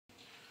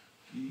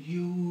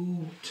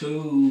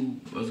YouTube,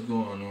 what's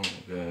going on,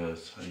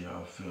 guys? How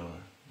y'all feeling?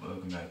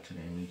 Welcome back to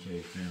the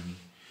MK family.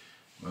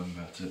 Welcome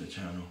back to the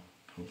channel.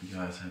 Hope you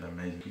guys had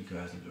amazing. You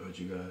guys enjoyed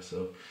you guys.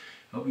 So,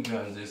 hope you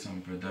guys did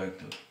something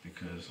productive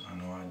because I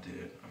know I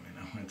did. I mean,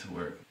 I went to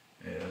work.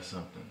 Yeah,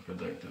 something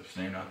productive.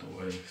 Staying out the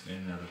way,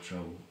 staying out of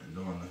trouble, and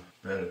doing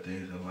the better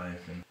things in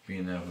life, and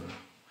being able to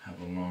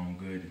have a long,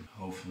 good, and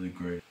hopefully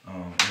great.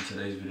 In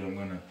today's video, I'm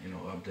gonna,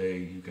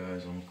 update you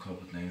guys on a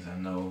couple things. I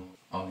know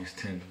August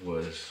 10th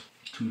was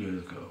 2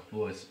 days ago.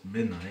 Well, it's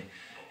midnight,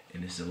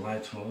 and it's July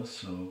 12th.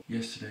 So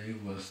yesterday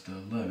was the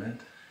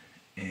 11th,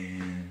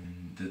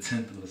 and the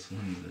 10th was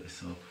Wednesday.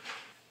 So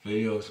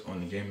videos on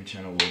the gaming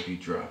channel will be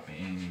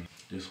dropping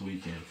this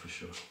weekend for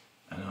sure.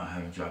 I know I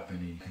haven't dropped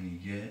any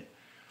yet,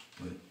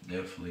 but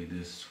definitely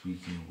this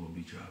weekend will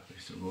be dropping.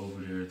 So go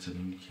over there to the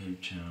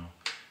MK channel.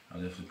 I'll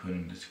definitely put it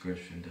in the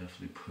description.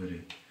 Definitely put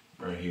it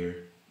right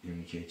here, the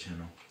MK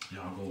channel.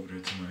 Y'all go over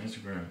there to my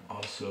Instagram.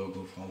 Also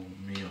go follow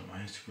me on my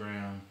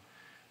Instagram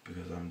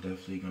because I'm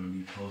definitely gonna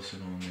be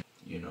posting on it.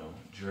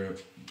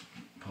 Drip,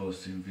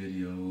 posting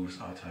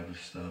videos, all type of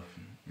stuff,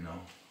 and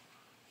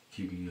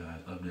keeping you guys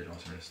updated on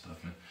certain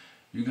stuff. And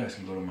you guys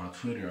can go to my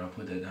Twitter. I'll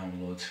put that down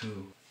below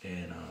too.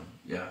 And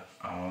yeah,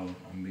 I'm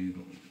gonna be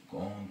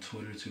on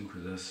Twitter too,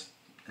 because that's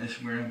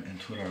Instagram and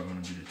Twitter are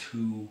gonna be the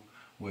two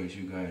ways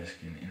you guys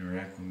can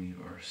interact with me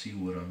or see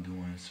what I'm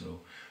doing.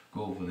 So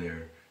go over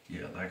there.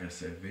 Yeah, like I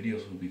said,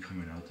 videos will be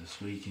coming out this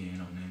weekend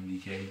on the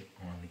MDK,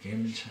 on the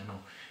gaming channel,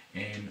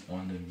 and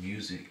on the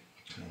music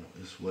channel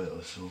as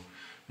well. So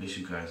make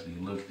sure you guys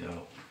be looked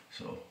out.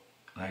 So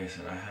like I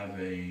said, I have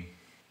a,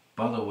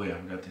 by the way,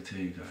 I forgot to tell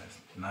you guys,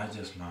 not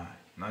just my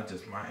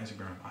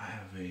Instagram, I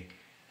have a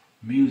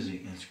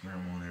music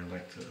Instagram on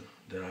there,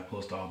 that I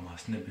post all my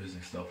snippets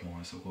and stuff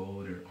on. So go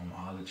over there on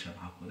my other channel.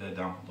 I'll put that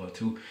down below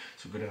too.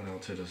 So go down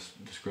to the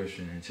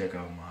description and check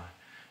out my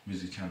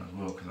music channel as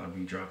well, because I'll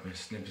be dropping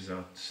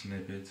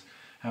snippets.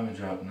 Haven't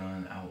dropped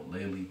none out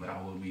lately, but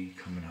I will be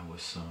coming out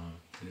with some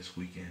this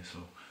weekend. So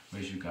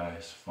make sure you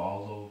guys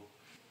follow.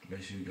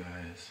 Make sure you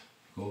guys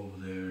go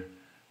over there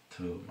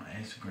to my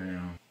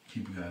Instagram,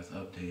 keep you guys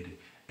updated,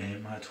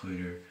 and my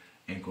Twitter,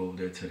 and go over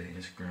there to the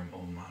Instagram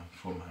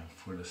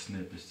for the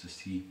snippets to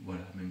see what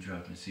I've been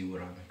dropping, see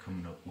what I've been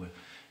coming up with,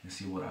 and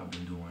see what I've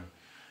been doing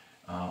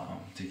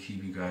to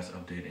keep you guys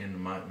updated.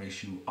 And make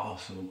sure you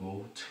also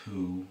go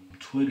to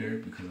Twitter,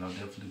 because I'll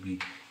definitely be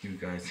giving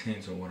you guys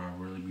hints on what I'll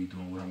really be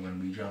doing, what I'm going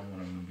to be dropping, what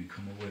I'm going to be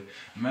coming with.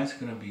 I'm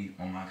actually going to be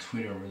on my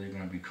Twitter. I'm really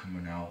going to be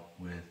coming out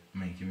with,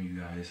 giving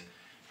you guys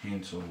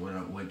hints on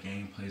what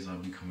gameplays I'll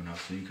be coming out.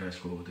 So you guys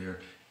go over there,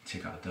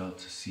 check out that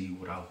to see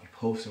what I'll be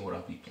posting, what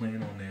I'll be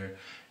playing on there.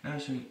 And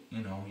actually,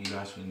 you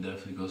guys can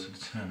definitely go to the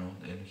channel,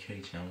 the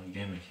NK channel, the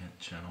gaming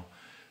channel,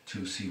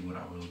 to see what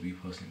I will be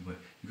posting. But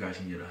you guys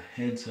can get a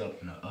heads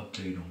up and an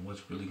update on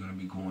what's really going to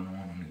be going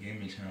on the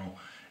gaming channel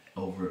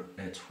over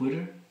at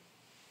Twitter.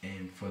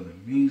 And for the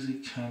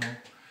music channel,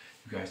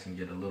 you guys can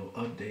get a little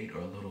update or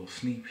a little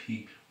sneak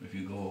peek if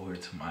you go over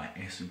to my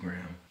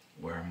Instagram,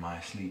 where my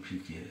sneak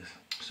peek is.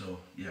 So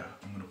yeah,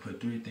 I'm going to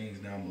put 3 things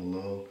down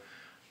below.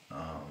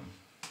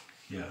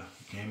 Yeah,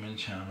 gaming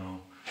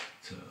channel,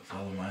 to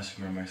follow my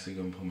Instagram. I'm actually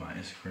going to put my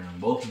Instagram,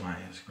 both my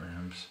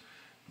Instagrams,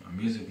 my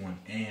music one,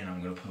 and I'm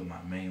going to put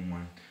my main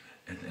one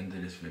at the end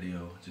of this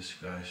video, just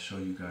to show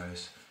you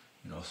guys,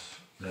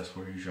 that's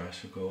where you guys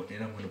should go.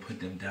 And I'm going to put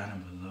them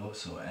down below.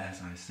 So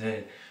as I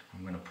said,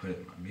 I'm going to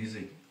put my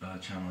music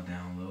channel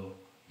down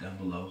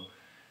below,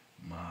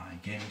 my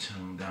gaming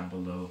channel down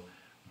below,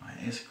 my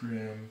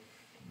Instagram,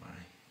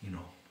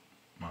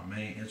 my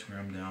main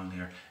Instagram down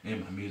there,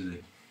 and my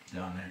music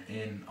down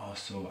there. And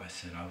also I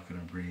said I was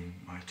gonna bring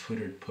my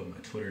Twitter, put my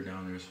Twitter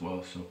down there as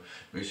well. So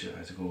make sure you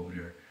guys go over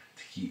there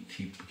to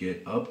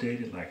get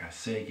updated. Like I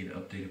said, get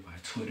updated by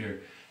Twitter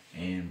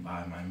and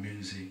by my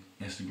music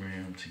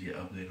Instagram to get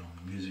updated on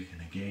the music and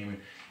the gaming.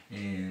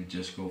 And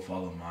just go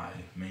follow my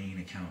main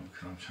account,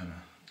 because I'm trying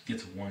to get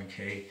to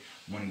 1K.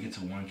 I want to get to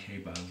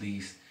 1K by at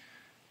least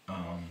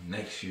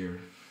next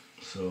year.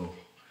 So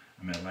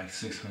I'm at like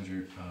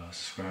 600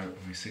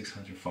 subscribers,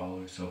 600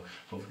 followers. So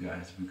hope you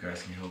guys, if you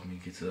guys can help me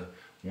get to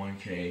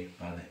 1K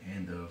by the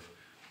end of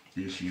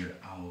this year,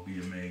 I will be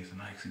amazed.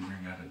 And I actually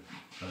bring out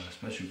a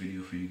special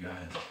video for you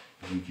guys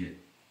if we get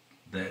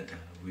that done,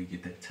 if we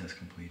get that test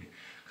completed.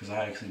 Because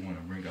I actually want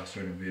to bring out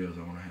certain videos.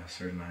 I want to have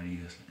certain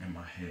ideas in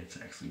my head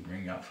to actually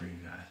bring out for you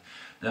guys.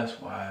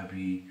 That's why I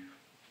be,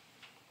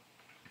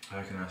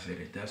 how can I say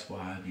that? That's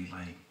why I be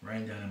like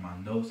writing down in my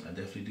notes. I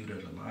definitely do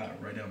that a lot. I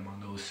write down in my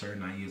notes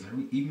certain ideas.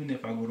 Even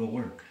if I go to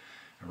work,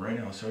 I write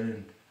down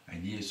certain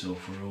ideas. So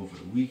for over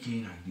the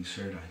weekend, I do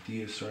certain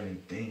ideas,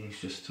 certain things,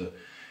 just to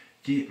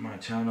get my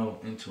channel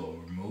into a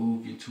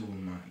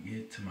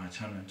get to my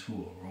channel into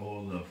a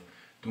role of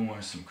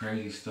doing some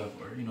crazy stuff,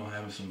 or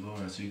having some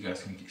fun, so you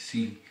guys can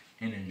see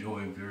and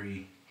enjoy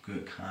very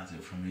good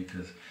content from me.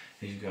 Because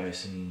as you guys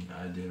seen,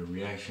 I did a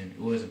reaction.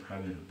 It wasn't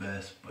probably the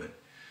best, but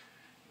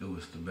it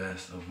was the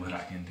best of what I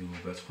can do,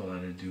 the best what I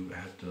can do. I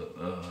have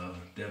to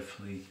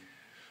definitely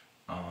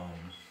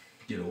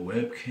get a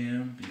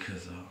webcam,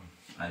 because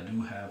I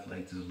do have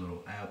like this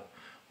little app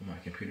on my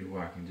computer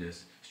where I can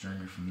just stream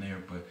it from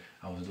there, but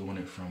I was doing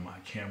it from my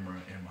camera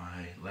and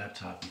my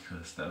laptop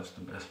because that was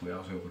the best way I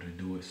was able to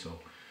do it. So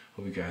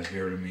hope you guys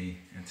bear with me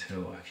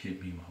until I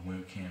get me my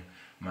webcam.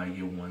 Might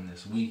get one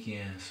this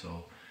weekend,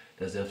 so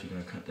that's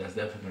definitely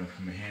gonna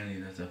come in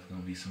handy. That's definitely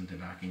gonna be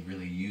something I can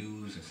really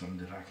use and something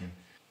that I can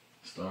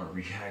start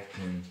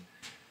reacting,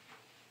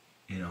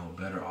 you know,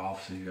 better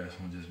off, so you guys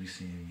won't just be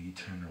seeing me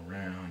turn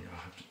around. Y'all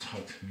have to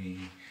talk to me.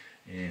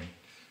 And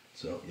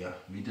so yeah,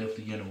 we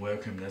definitely getting a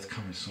webcam. That's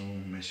coming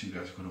soon. Make sure you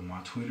guys go to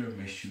my Twitter.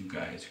 Make sure you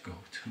guys go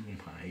to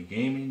my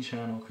gaming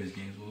channel, because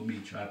games will be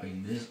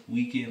dropping this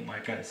weekend.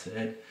 Like I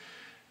said,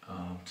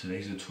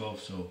 today's the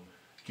 12th, so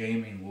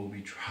gaming will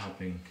be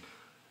dropping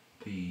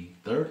the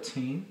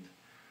 13th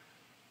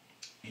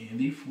and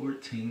the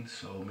 14th.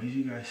 So make sure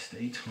you guys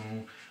stay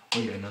tuned. Oh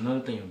yeah, and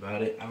another thing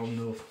about it, I don't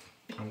know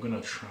if I'm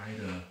gonna try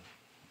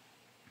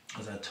to,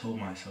 as I told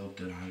myself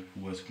that I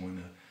was going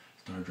to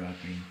start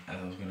dropping, as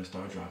I was going to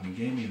start dropping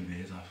gaming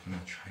vids, I was going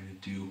to try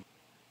to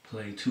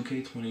play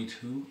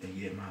 2K22 and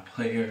get my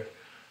player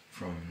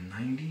from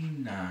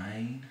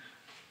 99,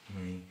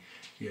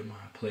 get my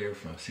player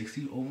from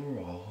 60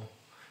 overall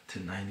to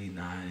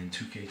 99 in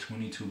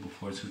 2K22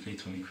 before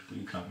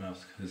 2K23 comes out,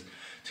 because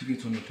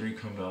 2K23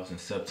 comes out in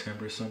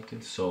September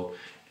something. So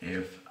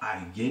if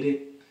I get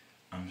it,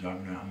 I'm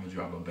gonna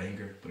drop a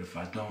banger. But if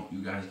I don't,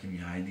 you guys give me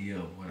an idea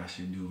of what I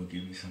should do, or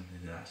give me something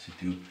that I should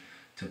do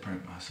to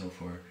prank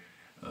myself, or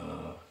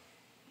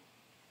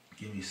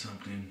give me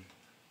something,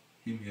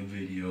 give me a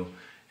video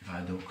if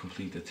I don't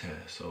complete the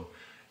task. So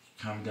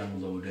comment down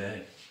below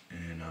that.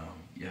 And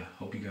yeah,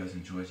 hope you guys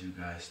enjoyed. You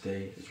guys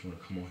stay. Just want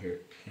to come on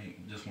here.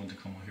 Just wanted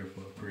to come on here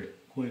for a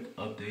quick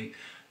update,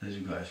 let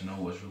you guys know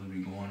what's really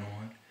been going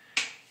on.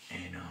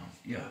 And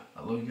yeah,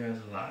 I love you guys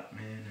a lot,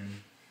 man. And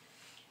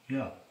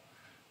yeah.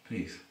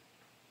 Peace.